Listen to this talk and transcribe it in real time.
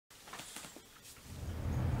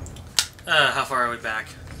How far are we back?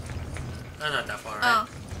 Not that far, right? Oh.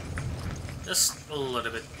 Just a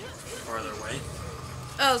little bit farther away.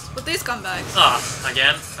 Oh, with these scumbags. Oh,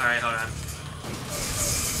 again? Alright, hold on.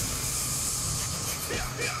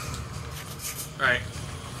 Alright.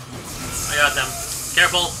 I got them.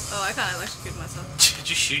 Careful! Oh, I kinda electrocuted myself. Did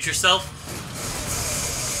you shoot yourself?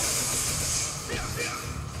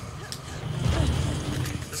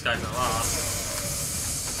 This guy fell off.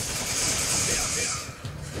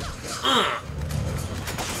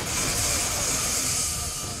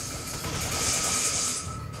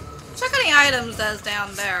 Check any items that's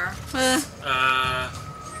down there.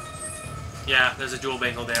 Yeah, there's a dual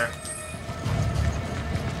bangle there.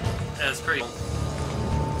 That's pretty cool.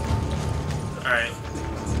 Alright.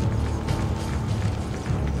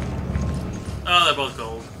 Oh, they're both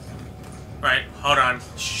gold. Right, hold on.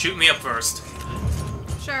 Shoot me up first.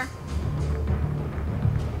 Sure.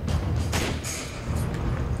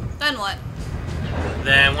 Then what?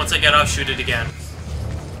 Then, once I get off, shoot it again.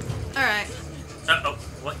 Alright. Oh,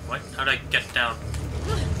 what? How'd I get down?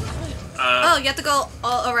 Oh, you have to go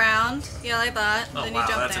all around. Yeah, like that. Oh, then wow, you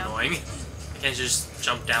jump that's down. annoying. I can't just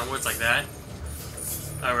jump downwards like that.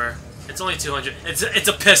 However, it's only 200. It's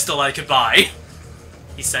a pistol I could buy.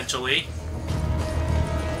 Essentially.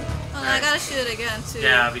 Oh, I gotta shoot it again, too.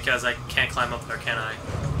 Yeah, because I can't climb up there, can I?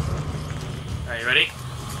 Alright, you ready?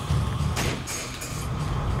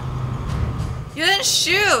 You didn't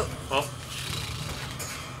shoot! Oh.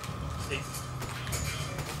 See?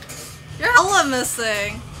 You're hella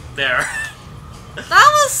missing. There.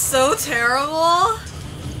 That was so terrible.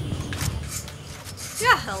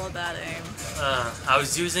 Yeah, hella bad aim. I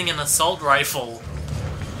was using an assault rifle.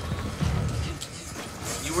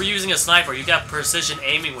 You were using a sniper. You got precision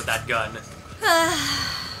aiming with that gun.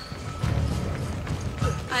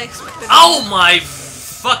 I expected. Oh my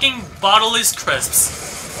fucking bottomless crisps.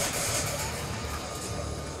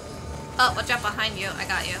 Oh, watch out behind you. I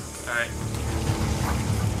got you. Alright.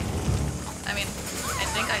 I mean, I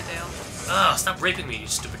think I do. Oh, stop raping me, you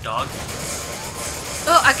stupid dog.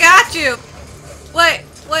 Oh, I got you! Wait.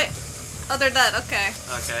 Oh, they're dead. Okay.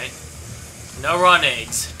 Okay. No raw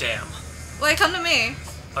eggs. Damn. Wait, come to me.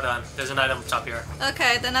 Hold on. There's an item up top here.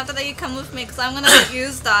 Okay, then after that you come with me, because I'm gonna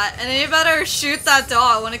use that. And then you better shoot that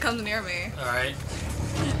dog when it comes near me. Alright.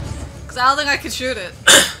 Because I don't think I can shoot it.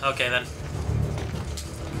 Okay, then.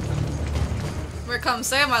 Here come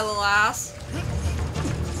save my little ass.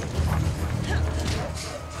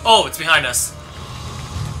 Oh, it's behind us.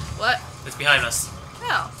 What? It's behind us.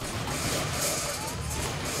 Oh.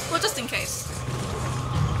 Well, just in case.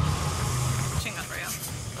 Machine gun for you.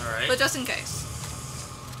 Alright. But just in case.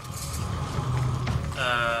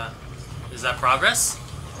 Is that progress?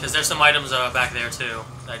 Because there's some items back there too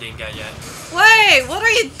that I didn't get yet. Wait, what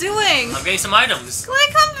are you doing? I'm getting some items.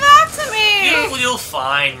 Wait, come back to me! You'll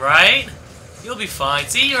fine, right? You'll be fine.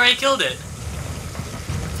 See, you already killed it.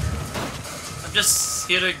 I'm just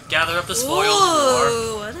here to gather up the spoils.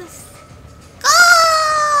 Ooh, what is...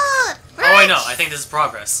 God! Oh, I know. I think this is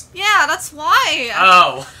progress. Yeah, that's why.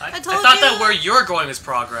 Oh, I told thought you. that where you're going is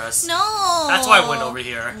progress. No. That's why I went over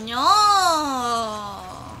here. No.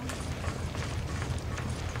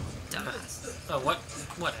 Oh,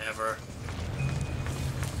 whatever.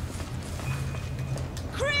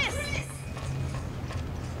 Chris!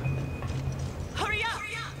 Hurry up!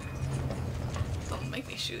 Don't make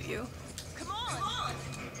me shoot you. Come on!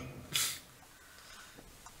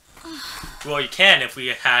 Well, you can if we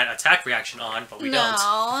had attack reaction on, but we no, don't.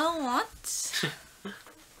 I don't want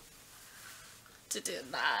to do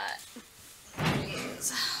that.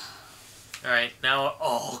 Please. Alright, now...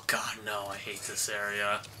 Oh, God, no. I hate this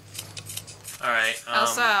area. Alright, How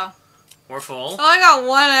so? we're full. Oh, I got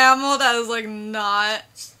one ammo that is like not.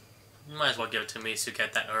 You might as well give it to me so you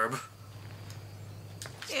get that herb.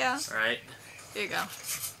 Yeah. Alright. Here you go.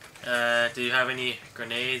 Do you have any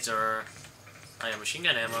grenades or... I have machine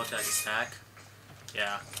gun ammo that I can stack.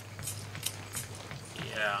 Yeah.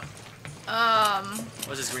 Yeah. What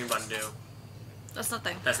does this green button do? That's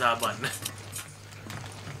nothing. That's not a button.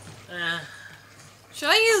 Should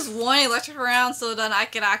I use one electric round so then I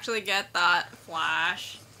can actually get that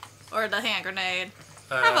flash? Or the hand grenade?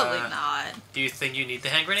 Probably not. Do you think you need the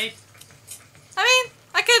hand grenade? I mean,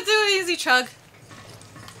 I could do an easy chug.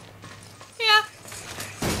 Yeah.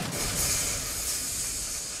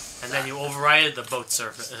 And then you override the boat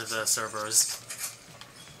the servers.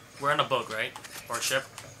 We're on a boat, right? Or a ship?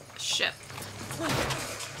 Ship.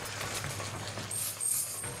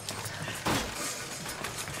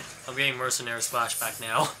 I'm getting Mercenaries flashback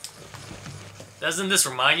now. Doesn't this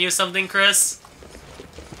remind you of something, Chris?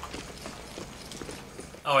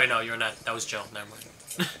 Oh wait, no, you're not. That was Jill. Never mind.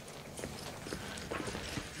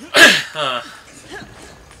 Huh.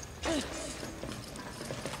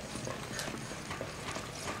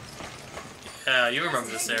 Yeah, you remember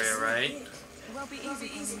this area, right? It won't be easy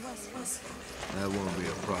coming west. That won't be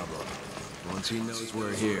a problem. Once he knows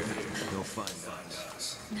we're here, he'll find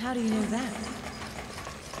us. And how do you know that?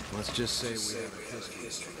 Let's just say we have a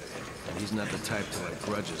history. And he's not the type to let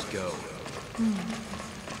grudges go.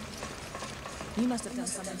 You must have done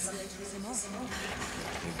something to piss him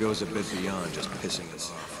off. It goes a bit beyond just pissing him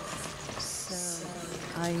off. So,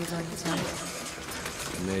 are you going to tell me?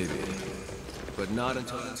 Maybe. But not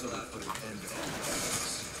until we put an end to it.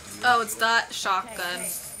 Oh, it's that shotgun.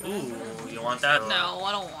 Ooh, you want that? No,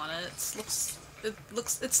 I don't want it.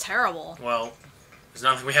 It's terrible. Well, it's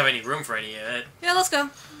not like we have any room for any of it. Yeah, let's go.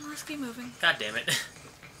 Let's keep moving. God damn it.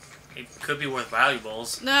 It could be worth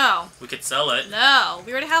valuables. No. We could sell it. No.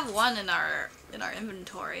 We already have one in our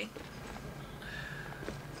inventory.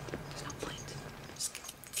 There's no point. Just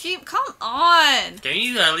keep. Come on. Can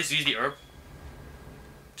you at least use the herb?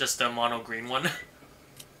 Just the mono green one.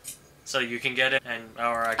 So you can get it,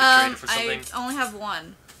 or I can trade it for something. I only have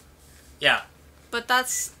one. Yeah. But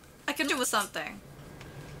that's I can do with something.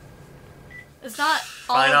 It's not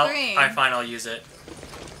Fine, all green. fine, I'll use it.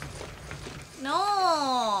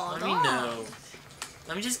 No. Let me don't. know.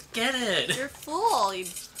 Let me just get it. You're a fool, you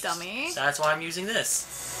dummy. That's why I'm using this.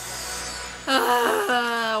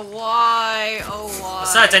 Why? Oh, why?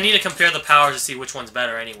 Besides, I need to compare the powers to see which one's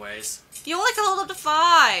better anyways. You only can hold up to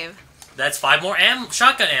 5. That's 5 more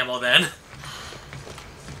shotgun ammo then.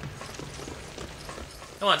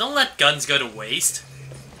 Come on, don't let guns go to waste.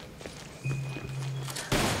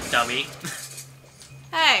 Dummy.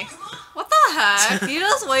 Hey, what the heck? You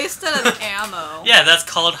just wasted an ammo. Yeah, that's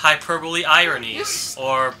called hyperbole irony.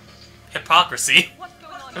 Or hypocrisy. What's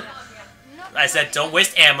going on down here? I said don't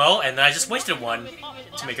waste ammo, and then I just wasted one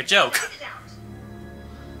to make a joke.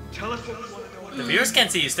 Tell us what we want to know. The viewers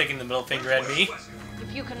can't see you sticking the middle finger at me.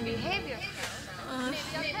 If you can behave yourself,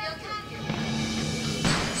 maybe I'll help you.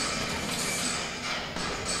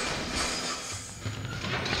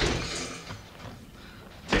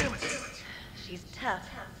 Damn it! She's tough.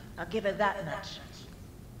 I'll give her that much.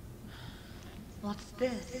 What's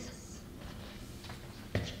this?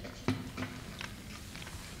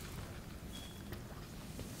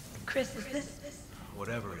 Chris, is this?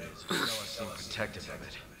 Whatever it is, Noah seemed protective of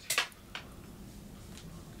it.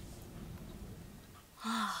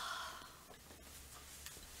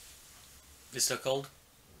 It's still cold?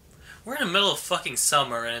 We're in the middle of fucking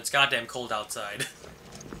summer and it's goddamn cold outside.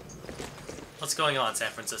 What's going on,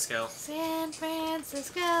 San Francisco? San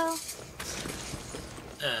Francisco.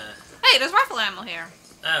 Hey, there's rifle ammo here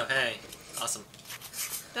Oh, hey. Awesome.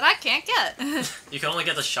 that I can't get. You can only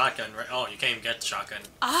get the shotgun, right? Oh, you can't even get the shotgun.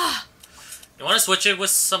 Ah. You want to switch it with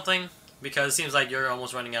something? Because it seems like you're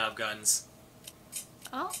almost running out of guns.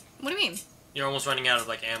 Oh, what do you mean? You're almost running out of,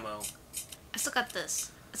 like, ammo. I still got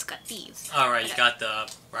this. I still got these. Alright, you Okay. got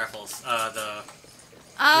the rifles. The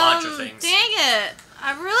launcher things. Dang it!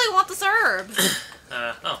 I really want this herb.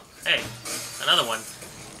 Oh, hey. Another one.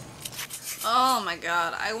 Oh my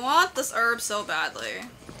god, I want this herb so badly.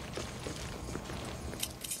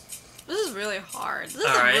 This is really hard. This is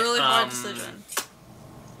Alright, a really hard decision.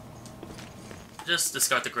 Just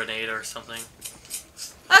discard the grenade or something.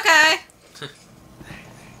 Okay.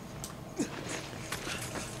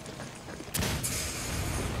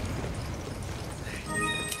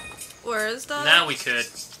 Where is the... Now we could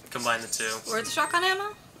combine the two. Where's the shotgun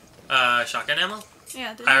ammo? Shotgun ammo?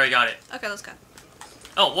 Yeah, did I you? already got it. Okay, let's go.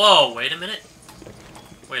 Oh, whoa, wait a minute.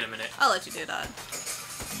 Wait a minute. I'll let you do that.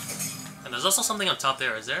 And there's also something on top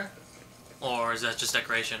there, is there? Or is that just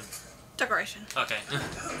decoration? Decoration. Okay.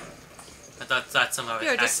 I thought that's somehow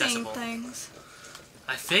You're just seeing accessible. things.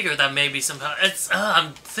 I figured that maybe somehow... It's,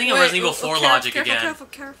 I'm thinking of Wait, Resident Evil 4 logic careful, again. Careful,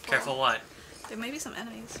 careful. Careful what? There may be some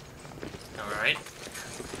enemies. Alright.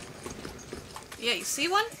 Yeah, you see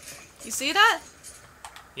one? You see that?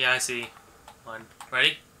 Yeah, I see. One.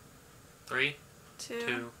 Ready? 3, Two.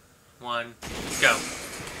 2, 1, go.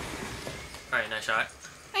 Alright, nice shot.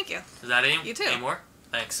 Thank you. Is that aim? You too. Any more?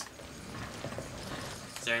 Thanks.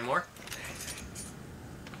 Is there any more?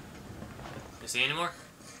 You see any more?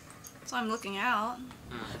 So I'm looking out.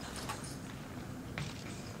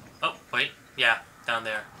 Oh, wait. Yeah, down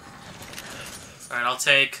there. Alright, I'll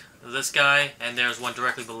take this guy, and there's one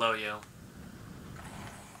directly below you.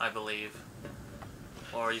 I believe.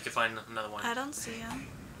 Or you can find another one. I don't see him.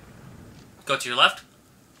 Go to your left.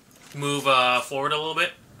 Move forward a little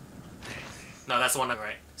bit. No, that's the one on the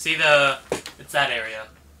right. See the... It's that area.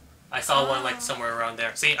 I saw one like somewhere around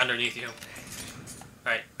there. See? Underneath you.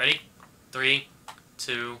 Alright, ready? 3,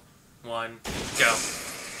 2, 1, go.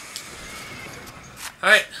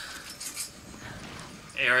 Alright.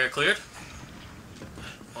 Area cleared?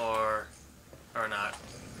 Or not?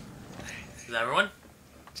 Is that everyone?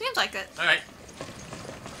 Seems like it. Alright.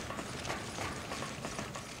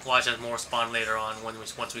 Watch as more spawn later on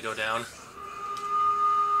once we go down.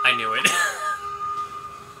 I knew it.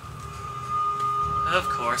 Of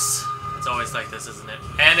course. It's always like this, isn't it?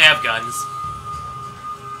 And they have guns.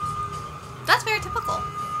 That's very typical.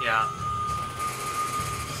 Yeah.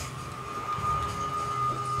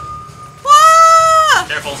 Wah!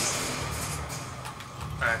 Careful.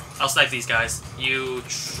 Alright, I'll snipe these guys. You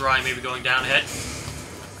try maybe going down ahead.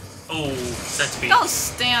 Oh, centipede. Don't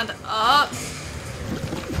stand up.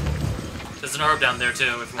 There's an herb down there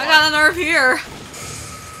too, if you I want. got an herb here.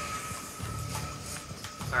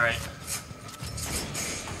 Alright.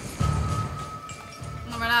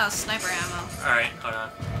 I'm out of sniper ammo. Alright, hold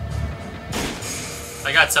on.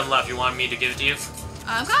 I got some left. You want me to give it to you?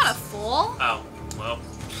 I'm kind of full. Oh, well.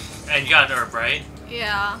 And you got an herb, right?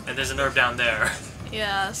 Yeah. And there's an herb down there.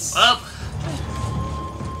 Yes. Well,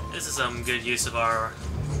 this is some good use of our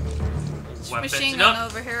weapons. Machine You gun know,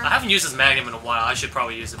 over here. I haven't used this magnum in a while. I should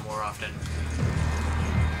probably use it more often.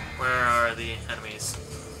 Where are the enemies?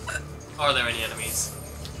 Are there any enemies?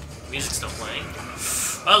 Music's still playing.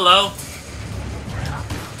 Hello.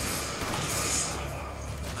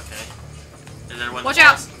 Okay. Is there one? Watch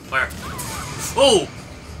out! Where? Oh!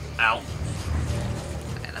 Ow.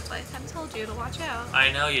 Okay, that's why I kind of told you to watch out. I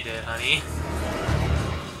know you did, honey.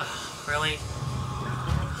 Really?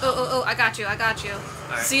 Oh, I got you, I got you.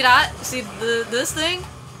 Right. See that? See this thing?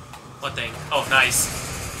 What thing? Oh, nice.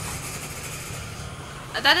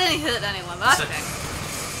 That didn't hit anyone, but that's okay.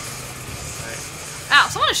 Alright. Ow,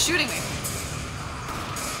 someone is shooting me.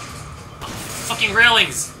 Oh, fucking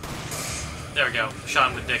railings! There we go.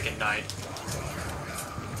 Shot him in the dick and died.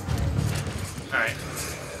 Alright.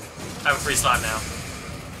 I have a free slot now.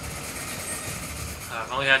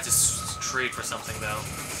 I've only had to trade for something, though.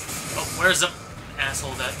 Oh, where's the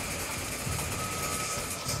asshole that...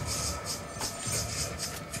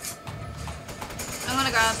 I'm gonna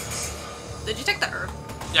grab... Did you take the herb?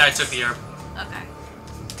 Yeah, I took the herb. Okay.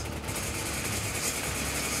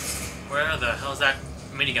 Where the hell is that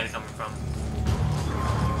minigun coming from?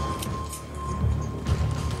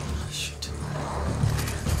 Shoot.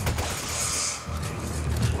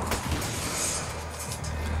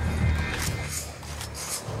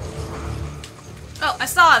 Oh, I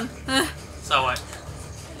saw him! So what?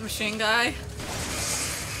 The machine guy.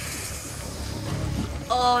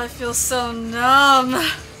 Oh, I feel so numb.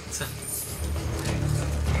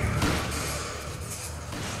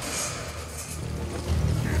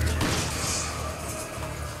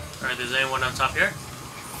 Alright, there's anyone on top here?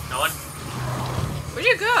 No one? Where'd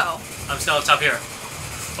you go? I'm still up top here.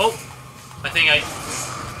 Oh! I think I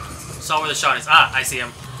saw where the shot is. Ah, I see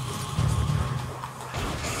him.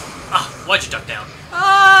 Ah, why'd you duck down?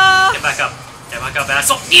 Ah! Get back up. Get back up,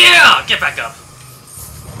 asshole. Yeah! Get back up.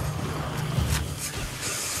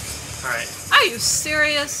 Alright. Are you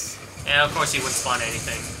serious? And of course he wouldn't spawn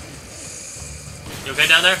anything. You okay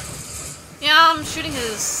down there? Yeah, I'm shooting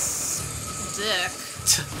his dick.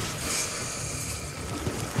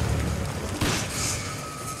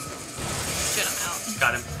 Shit, I'm out.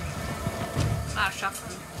 Got him. Ah,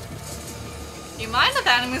 shotgun. You mind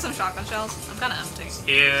abandoning me some shotgun shells? I'm kinda empty.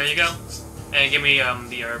 Here you go. And give me the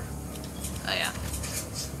herb. Oh yeah.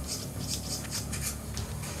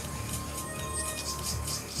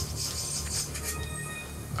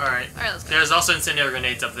 Alright. Alright, let's go. There's also incendiary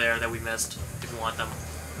grenades up there that we missed, if you want them.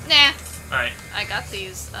 Nah. Alright. I got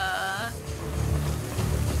these, Are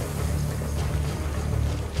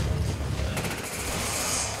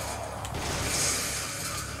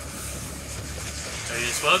you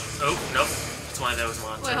explode? Oh, nope. It's one of those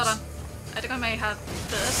monsters. Wait, hold on. I think I may have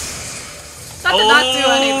this. That did not do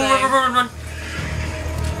anything. Run.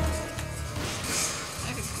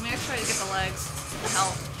 Maybe I try to get the legs. The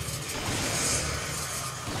hell.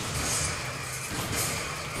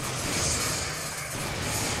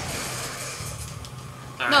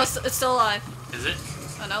 All No, right. it's still alive. Is it?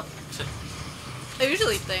 Oh, nope. I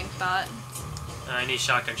usually think that. I need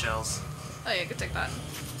shotgun shells. Oh yeah, you could take that.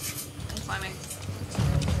 I'm climbing.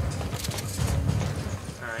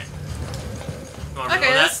 Alright. You want to Okay,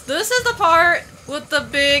 reload this is the part with the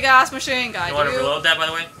big ass machine guy. that? You want to reload that, by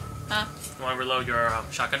the way? Huh? You want to reload your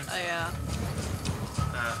shotgun? Oh yeah.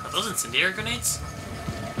 Are those incendiary grenades?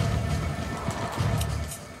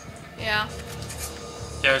 Yeah.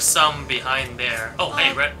 There's some behind there. Oh,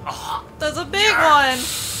 hey, red. Oh. There's a big one!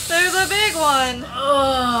 There's a big one!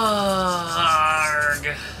 Arg.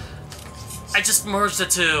 I just merged the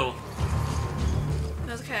two.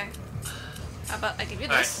 That's okay. How about I give you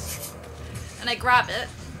this? And I grab it.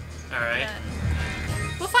 Alright.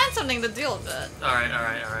 We'll find something to deal with it. Alright.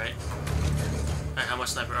 Alright, how much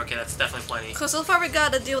sniper? Okay, that's definitely plenty. Because so far we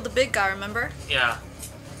gotta deal with the big guy, remember? Yeah.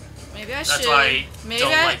 Maybe I should. That's why I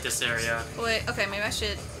don't like this area. Wait, okay, maybe I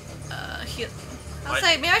should heal. I'll What?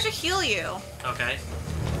 say, maybe I should heal you. Okay.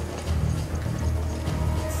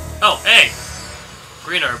 Oh, hey!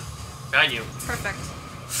 Green herb. Behind you. Perfect.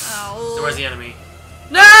 Oh. So where's the enemy?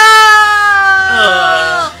 No!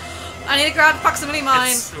 I need to grab proximity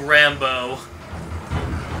mine. It's Rambo.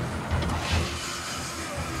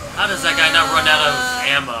 How does that guy not run out of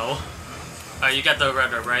ammo? Alright, you got the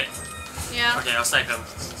red herb, right? Yeah. Okay, I'll snipe him.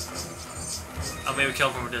 I'll maybe kill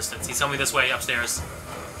him from a distance. He's coming this way, upstairs.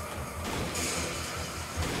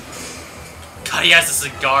 God, he has a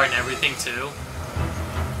cigar and everything, too.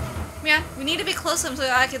 Yeah, we need to be close to him so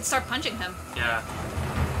I can start punching him. Yeah.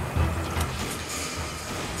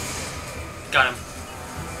 Got him.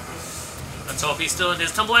 Let's hope he's still in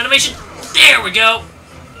his tumble animation. There we go!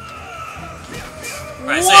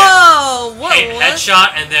 Right, whoa! Whoa! Hey,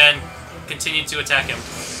 headshot and then continue to attack him.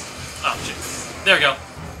 Oh, shit. There we go.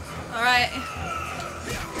 Alright.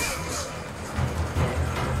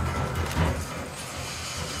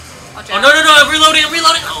 Watch Oh, out. no, I'm reloading,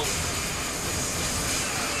 Oh!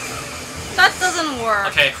 That doesn't work.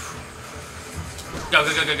 Okay.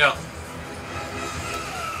 Go.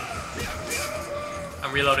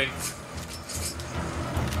 I'm reloading.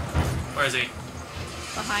 Where is he?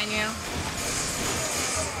 Behind you.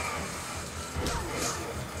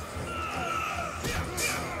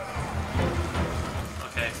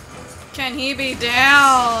 Okay. Can he be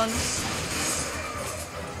down?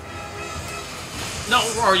 No,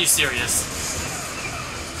 are you serious?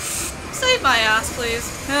 Save my ass, please.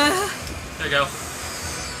 There you go.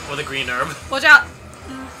 With a green herb. Watch out.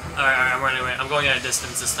 Alright, I'm running away. I'm going at a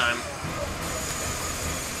distance this time.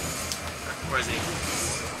 Where is he?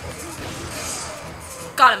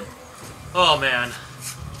 Got him. Oh man.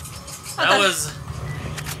 That Okay. was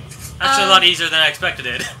actually a lot easier than I expected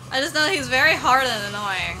it. I just know he's very hard and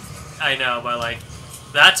annoying. I know, but like,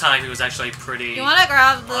 that time he was actually pretty, You wanna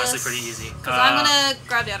grab this? honestly pretty easy. Because I'm gonna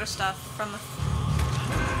grab the other stuff from the...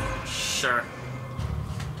 Sure.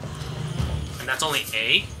 And that's only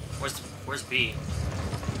A? Where's B?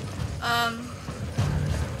 Dang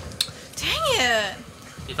it!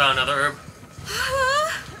 You found another herb?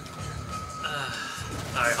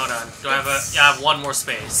 Alright, hold on. Do I have a... Yeah, I have one more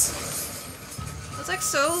space. It's like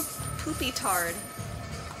so poopy tard.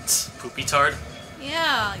 Poopy tard?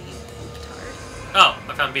 Yeah, you poop tard. Oh,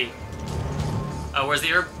 I found B. Oh, where's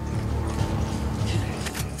the herb?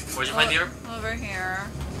 Where'd you find the herb? Over here.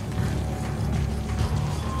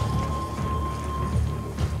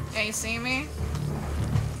 Yeah, you see me?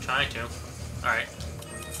 Trying to. Alright.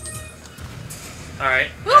 Alright,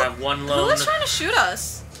 Who- I have one lone... Who is trying to shoot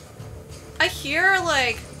us? I hear,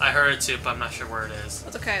 like... I heard it too, but I'm not sure where it is.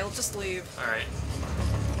 That's okay, we'll just leave. Alright.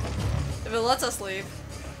 If it lets us leave.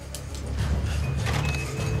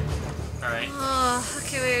 Alright.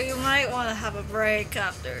 Okay, wait, you might want to have a break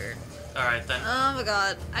after. Alright then. Oh my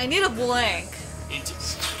god, I need a blank.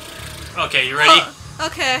 Okay, you ready?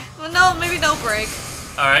 Okay, well no, maybe no break.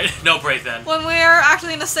 Alright, no break then. When we're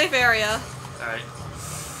actually in a safe area. Alright.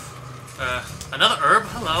 Another herb?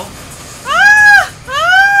 Hello. Ah!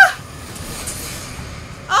 Ah!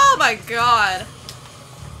 Oh my god.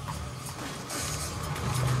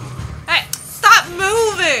 Hey, stop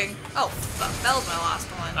moving! Oh fuck, that was my last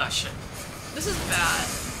one. Ah, shit. This is bad.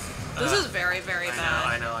 This is very, very bad.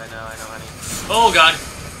 I know, honey. Oh god!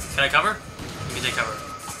 Can I cover? You can take cover.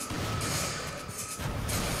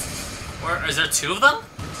 Where, is there two of them?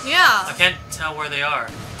 Yeah. I can't tell where they are.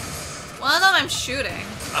 One of them I'm shooting.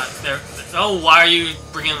 There. Oh, why are you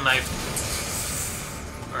bringing the knife?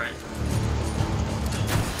 Alright.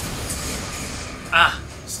 Ah,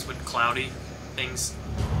 stupid cloudy things.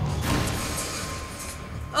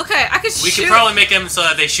 Okay, I could We shoot. could probably make them so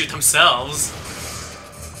that they shoot themselves.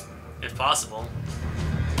 If possible.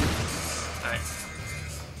 Alright.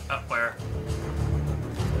 Oh, where?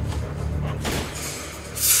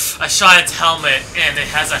 I shot its helmet, and it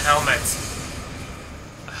has a helmet.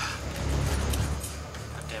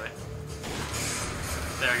 God damn it.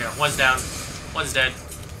 There we go. One's down. One's dead.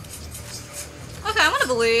 Okay, I'm gonna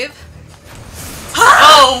believe.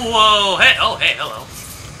 Oh, whoa! Hey, oh, hey, hello.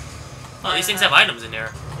 Oh, these things have items in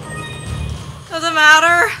there. Doesn't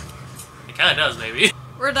matter. It kind of does, maybe.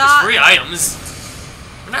 We're There's not. 3 items.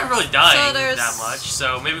 We're not really dying So there's- that much,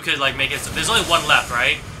 so maybe we could like make it. So there's only one left,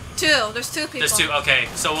 right? Two. There's two people. There's 2. Okay,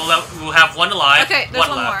 so we'll have one alive. Okay, there's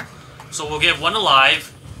one left. more. So we'll give one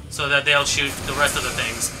alive, so that they'll shoot the rest of the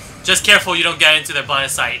things. Just careful you don't get into their blind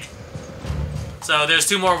of sight. So there's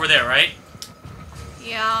 2 more over there, right?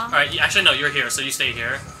 Yeah. Alright, actually no, you're here, so you stay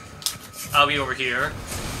here. I'll be over here.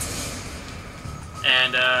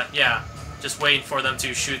 And, yeah. Just waiting for them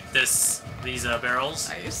to shoot these barrels.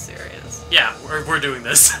 Are you serious? Yeah, we're doing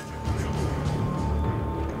this.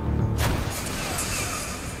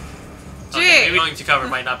 Okay, maybe going to cover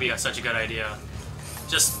might not be such a good idea.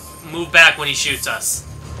 Just move back when he shoots us.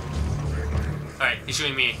 Alright, he's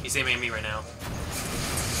shooting me. He's aiming at me right now.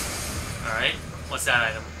 Alright, what's that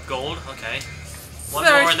item? Gold? Okay. One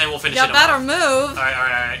more and then we'll finish it off. You better move.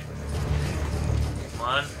 Alright. Come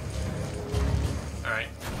on. Alright.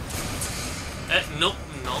 Nope,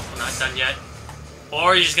 I'm not done yet.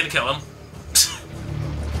 Or you're just gonna kill him.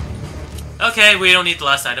 Okay, we don't need the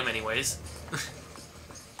last item anyways.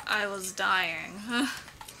 I was dying.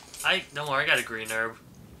 Don't worry, I got a green herb.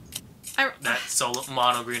 I That solo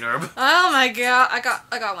mono green herb. Oh my god, I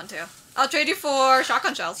got one too. I'll trade you for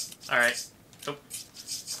shotgun shells. Alright. Oh.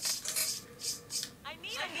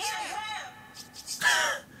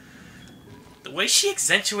 The way she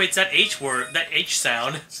accentuates that H word, that H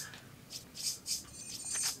sound.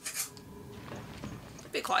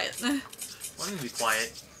 Be quiet. Why don't you be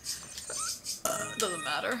quiet? Doesn't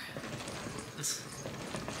matter. I'm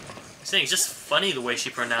saying it's just funny the way she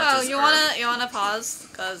pronounces. Oh, you wanna pause?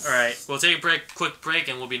 Cause Alright, we'll take a quick break,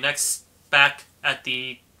 and we'll be back at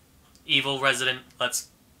the evil resident. Let's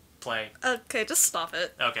play. Okay, just stop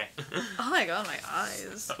it. Okay. Oh my god, my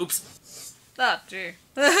eyes. Oops. Ah, gee.